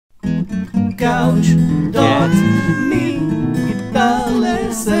couch.me guitar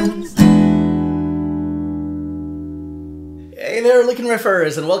lessons. Hey there,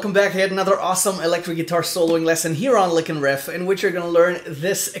 Licknriffers, and welcome back to yet another awesome electric guitar soloing lesson here on Licknriff, in which you're going to learn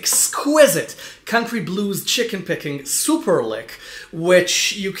this exquisite country blues chicken picking super lick,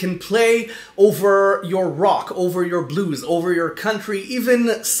 which you can play over your rock, over your blues, over your country.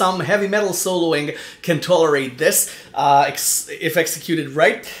 Even some heavy metal soloing can tolerate this if executed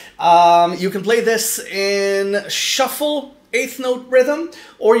right. You can play this in shuffle 8th note rhythm,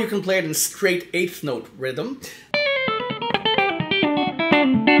 or you can play it in straight 8th note rhythm.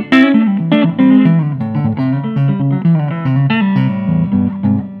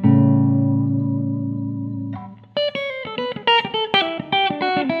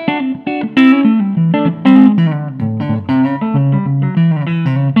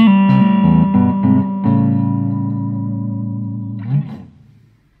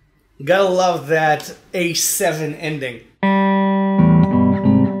 Gotta love that A7 ending.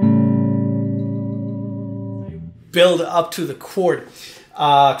 Build up to the chord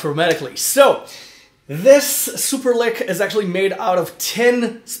chromatically. So, this super lick is actually made out of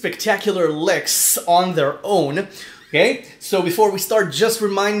 10 spectacular licks on their own. Okay, so before we start, just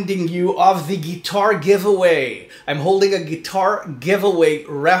reminding you of the guitar giveaway. I'm holding a guitar giveaway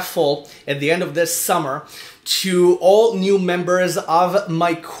raffle at the end of this summer to all new members of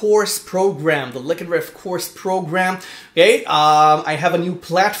my course program, the Licknriff course program. Okay, I have a new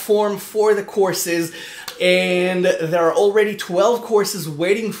platform for the courses, and there are already 12 courses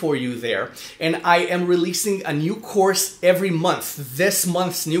waiting for you there. And I am releasing a new course every month. This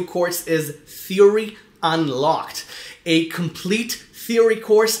month's new course is Theory Unlocked, a complete theory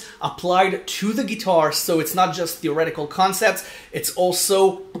course applied to the guitar, so it's not just theoretical concepts, it's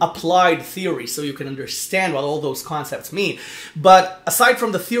also applied theory, so you can understand what all those concepts mean. But aside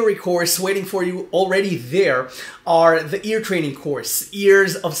from the theory course, waiting for you already there are the ear training course,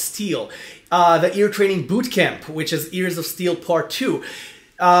 Ears of Steel, the ear training bootcamp, which is Ears of Steel Part 2,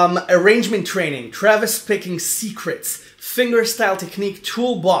 arrangement training, Travis picking secrets, fingerstyle technique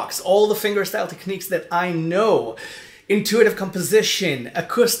toolbox, all the fingerstyle techniques that I know, intuitive composition,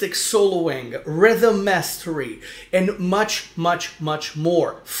 acoustic soloing, rhythm mastery, and much, much, much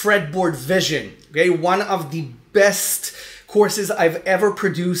more. Fretboard vision, okay, one of the best courses I've ever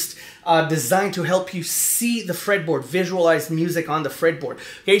produced, designed to help you see the fretboard, visualize music on the fretboard.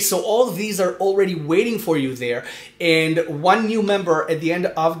 Okay, so all of these are already waiting for you there, and one new member at the end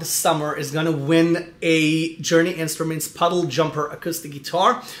of the summer is gonna win a Journey Instruments Puddle Jumper acoustic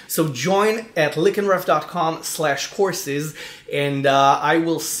guitar. So join at licknriff.com/courses, and I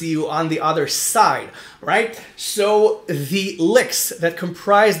will see you on the other side, right? So the licks that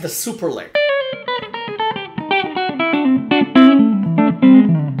comprise the super lick.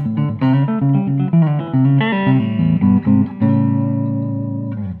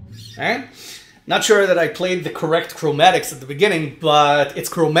 Not sure that I played the correct chromatics at the beginning, but it's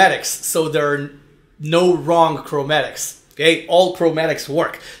chromatics, so there are no wrong chromatics. Okay, all chromatics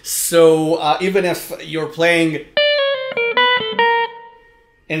work. So even if you're playing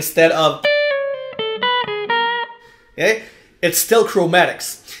instead of, okay, it's still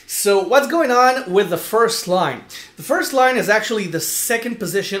chromatics. So what's going on with the first line? The first line is actually the second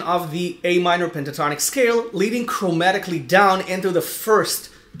position of the A minor pentatonic scale, leading chromatically down into the first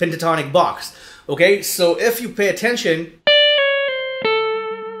pentatonic box. Okay, so if you pay attention,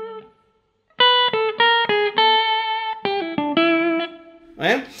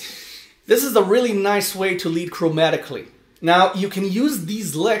 right, this is a really nice way to lead chromatically. Now, you can use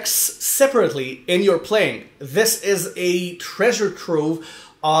these licks separately in your playing. This is a treasure trove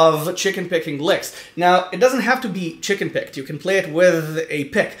of chicken picking licks. Now, it doesn't have to be chicken picked. You can play it with a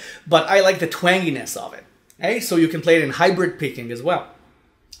pick, but I like the twanginess of it. Okay, so you can play it in hybrid picking as well.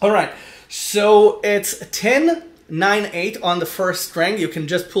 All right, so it's 10, 9, 8 on the first string. You can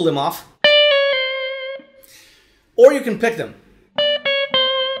just pull them off, or you can pick them.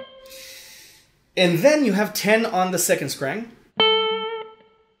 And then you have 10 on the second string.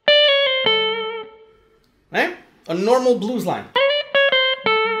 Right? A normal blues line.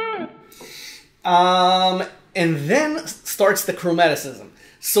 And then starts the chromaticism.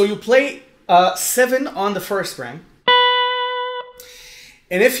 So you play 7 on the first string.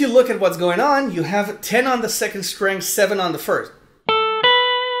 And if you look at what's going on, you have 10 on the second string, 7 on the first.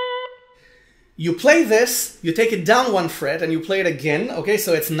 You play this, you take it down 1 fret, and you play it again. Okay,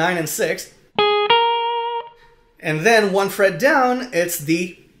 so it's 9 and 6. And then 1 fret down, it's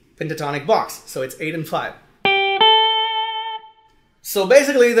the pentatonic box. So it's 8 and 5. So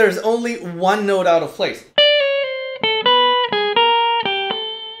basically, there's only one note out of place.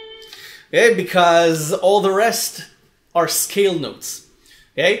 Okay, because all the rest are scale notes.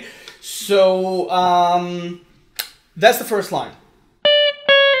 Okay, so that's the first line.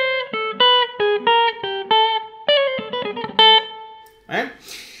 Right?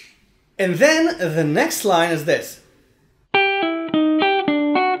 And then the next line is this.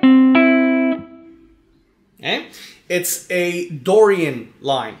 Okay? It's a Dorian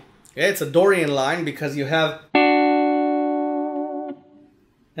line. Okay? It's a Dorian line because you have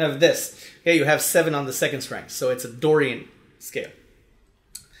this. Okay? You have 7 on the second string, so it's a Dorian scale.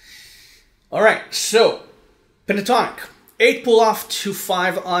 All right, so pentatonic. 8 pull off to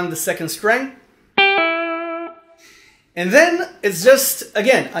 5 on the second string. And then it's just,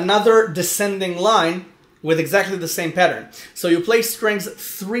 again, another descending line with exactly the same pattern. So you play strings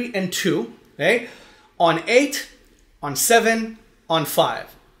 3 and 2, okay, on 8, on 7, on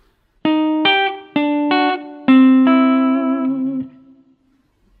 5.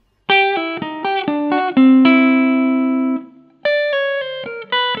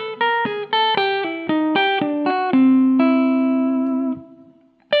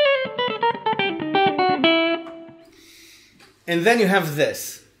 And then you have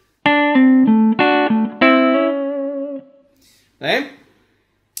this. Okay?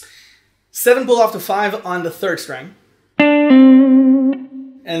 7 pull off to 5 on the third string.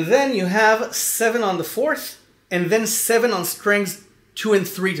 And then you have 7 on the fourth, and then 7 on strings 2 and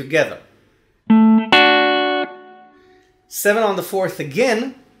 3 together. 7 on the fourth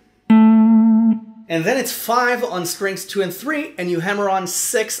again. And then it's 5 on strings 2 and 3, and you hammer on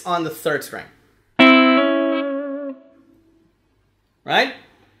 6 on the third string. Right?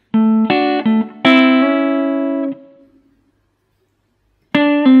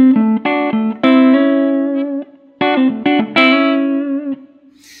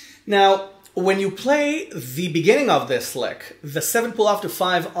 Now, when you play the beginning of this lick, the 7 pull off to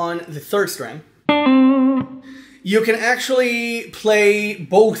 5 on the third string, you can actually play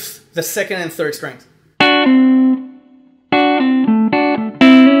both the second and third strings.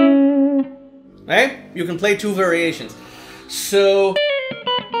 Right? You can play 2 variations. So,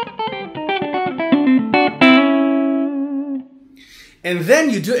 and then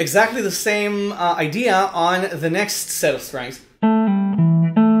you do exactly the same idea on the next set of strings.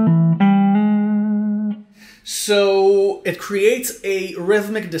 So it creates a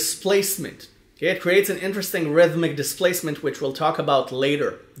rhythmic displacement. Okay? It creates an interesting rhythmic displacement, which we'll talk about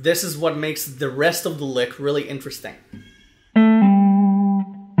later. This is what makes the rest of the lick really interesting.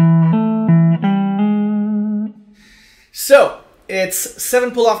 So, it's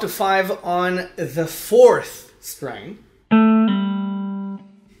 7 pull off to 5 on the fourth string.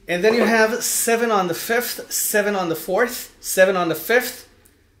 And then you have 7 on the fifth, 7 on the fourth, 7 on the fifth,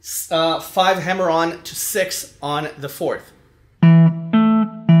 5 hammer on to 6 on the fourth.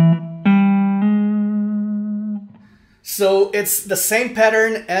 So, it's the same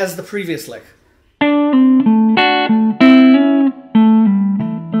pattern as the previous lick.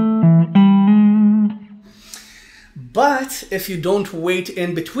 But if you don't wait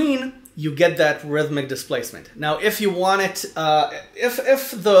in between, you get that rhythmic displacement. Now, if you want it,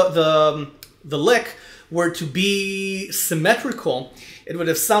 if the lick were to be symmetrical, it would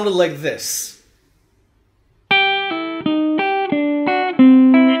have sounded like this.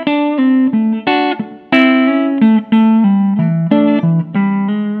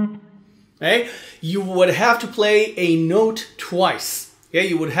 Okay? You would have to play a note twice. Okay?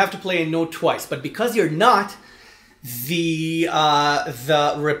 You would have to play a note twice, but because you're not, the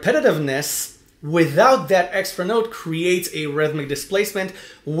repetitiveness without that extra note creates a rhythmic displacement,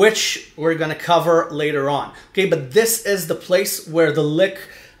 which we're going to cover later on. Okay, but this is the place where the lick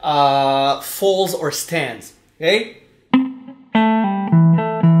falls or stands. Okay?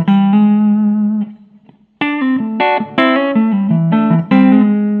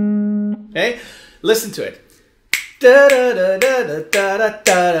 Okay? Listen to it. Da da da da da da da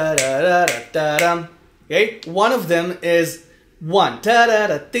da da da da. Okay, one of them is 1 da da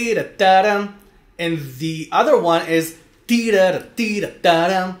da da da da da, and the other one is da da da da da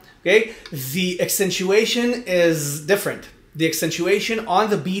da. Okay, the accentuation is different. The accentuation on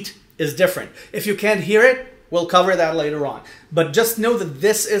the beat is different. If you can't hear it, we'll cover that later on. But just know that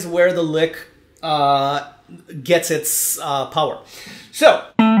this is where the lick gets its power. So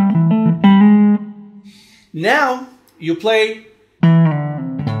now you play,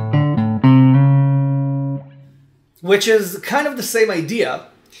 which is kind of the same idea,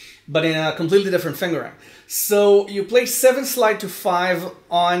 but in a completely different fingering. So you play 7 slide to 5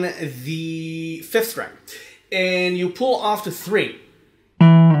 on the 5th string, and you pull off to 3.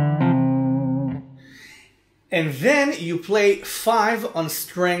 And then you play 5 on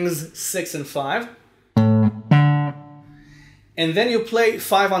strings 6 and 5. And then you play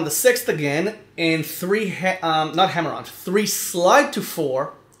 5 on the 6th again, and 3 slide to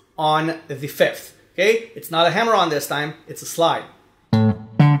 4 on the 5th. Okay, it's not a hammer-on this time, it's a slide.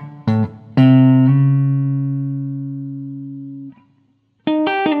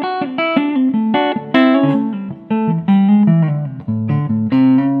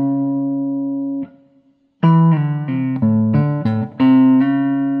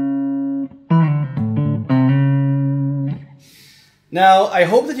 Now, I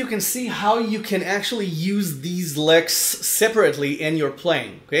hope that you can see how you can actually use these licks separately in your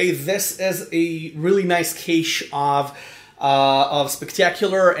playing. Okay, this is a really nice cache of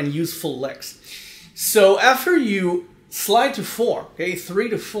spectacular and useful licks. So after you slide to 4, okay, 3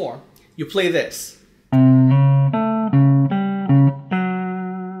 to 4, you play this.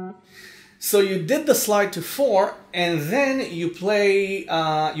 So you did the slide to 4, and then you play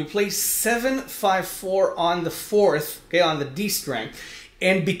 7, 5, 4 on the 4th, okay, on the D string,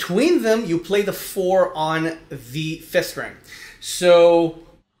 and between them you play the 4 on the 5th string. So,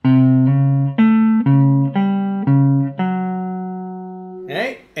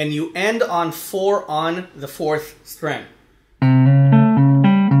 okay, and you end on 4 on the 4th string.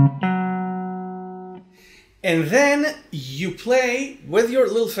 And then you play, with your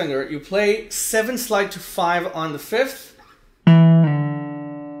little finger, you play 7 slide to 5 on the 5th,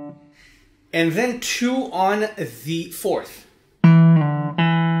 and then 2 on the 4th.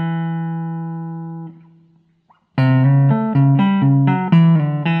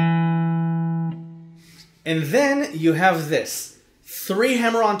 And then you have this, 3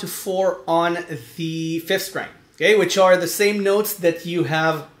 hammer-on to 4 on the 5th string, okay, which are the same notes that you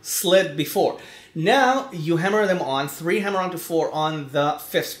have slid before. Now you hammer them on, 3 hammer-on to 4 on the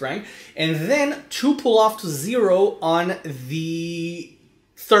 5th string, and then 2 pull-off to 0 on the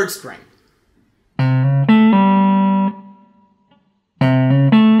 3rd string.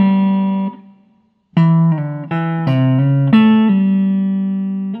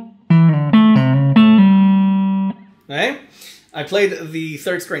 Okay? I played the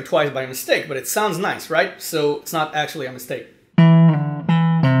 3rd string twice by mistake, but it sounds nice, right? So it's not actually a mistake.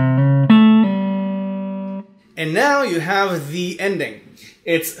 And now you have the ending.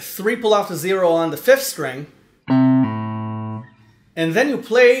 It's 3 pull-off to 0 on the 5th string, and then you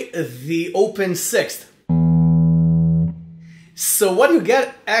play the open 6th. So what you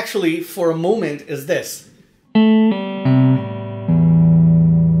get actually for a moment is this.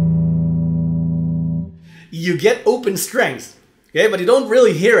 You get open strings, okay, but you don't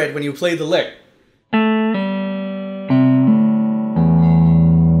really hear it when you play the lick.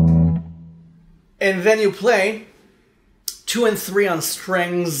 And then you play 2 and 3 on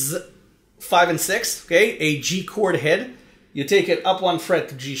strings 5 and 6, okay, a G chord head. You take it up 1 fret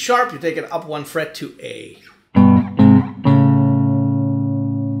to G sharp, you take it up 1 fret to A.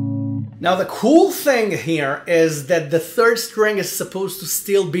 Now the cool thing here is that the 3rd string is supposed to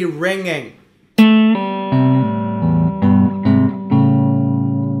still be ringing.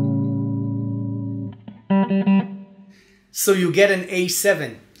 So you get an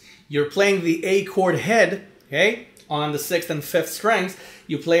A7. You're playing the A chord head, okay, on the 6th and 5th strings.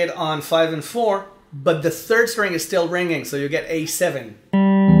 You play it on 5 and 4, but the 3rd string is still ringing, so you get A7.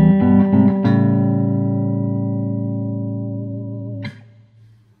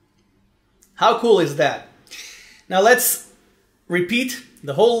 How cool is that? Now let's repeat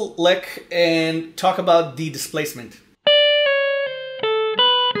the whole lick and talk about the displacement.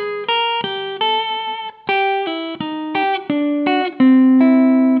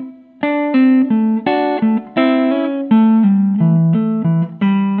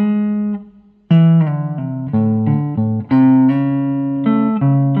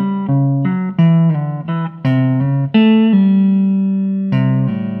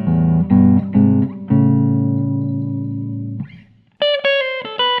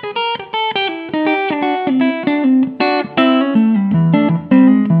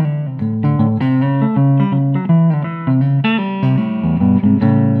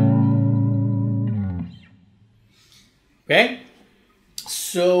 Okay,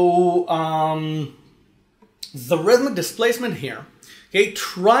 so the rhythmic displacement here, okay,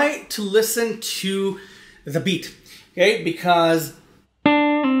 try to listen to the beat, okay, because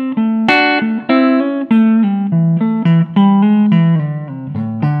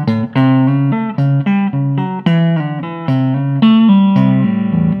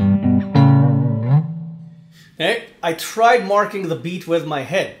okay, I tried marking the beat with my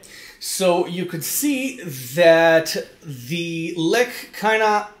head. So you could see that the lick kind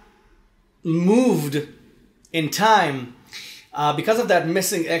of moved in time because of that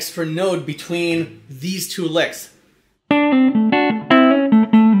missing extra note between these two licks.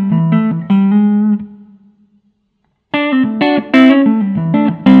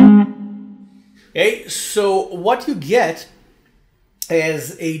 Okay, so what you get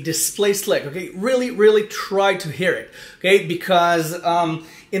is a displaced lick. Okay, really try to hear it. Okay, because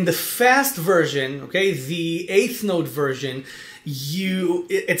in the fast version, okay, the 8th note version,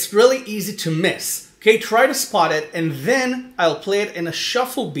 it's really easy to miss. Okay, try to spot it, and then I'll play it in a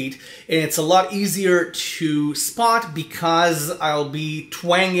shuffle beat, and it's a lot easier to spot because I'll be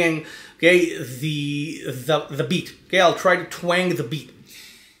twanging, okay, the beat. Okay, I'll try to twang the beat.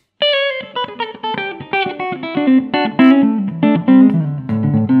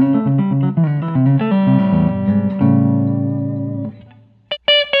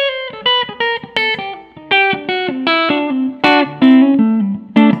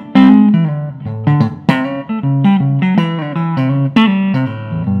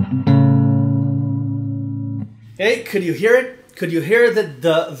 Okay, could you hear it? Could you hear that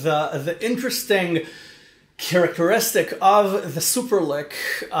the interesting characteristic of the super lick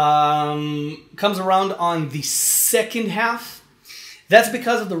comes around on the second half? That's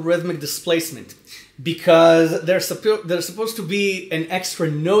because of the rhythmic displacement. Because there's supposed to be an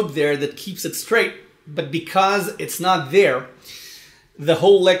extra note there that keeps it straight, but because it's not there, the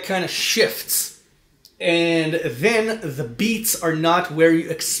whole lick kind of shifts. And then the beats are not where you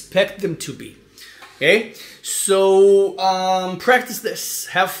expect them to be. Okay, so practice this,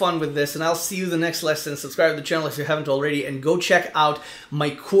 have fun with this, and I'll see you in the next lesson. Subscribe to the channel if you haven't already, and go check out my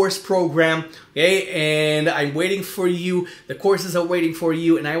course program. Okay, and I'm waiting for you. The courses are waiting for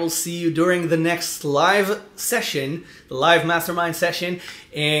you, and I will see you during the next live session, the live mastermind session.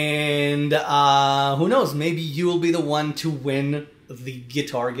 And who knows, maybe you will be the one to win the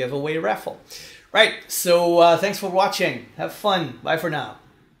guitar giveaway raffle. Right, so thanks for watching. Have fun. Bye for now.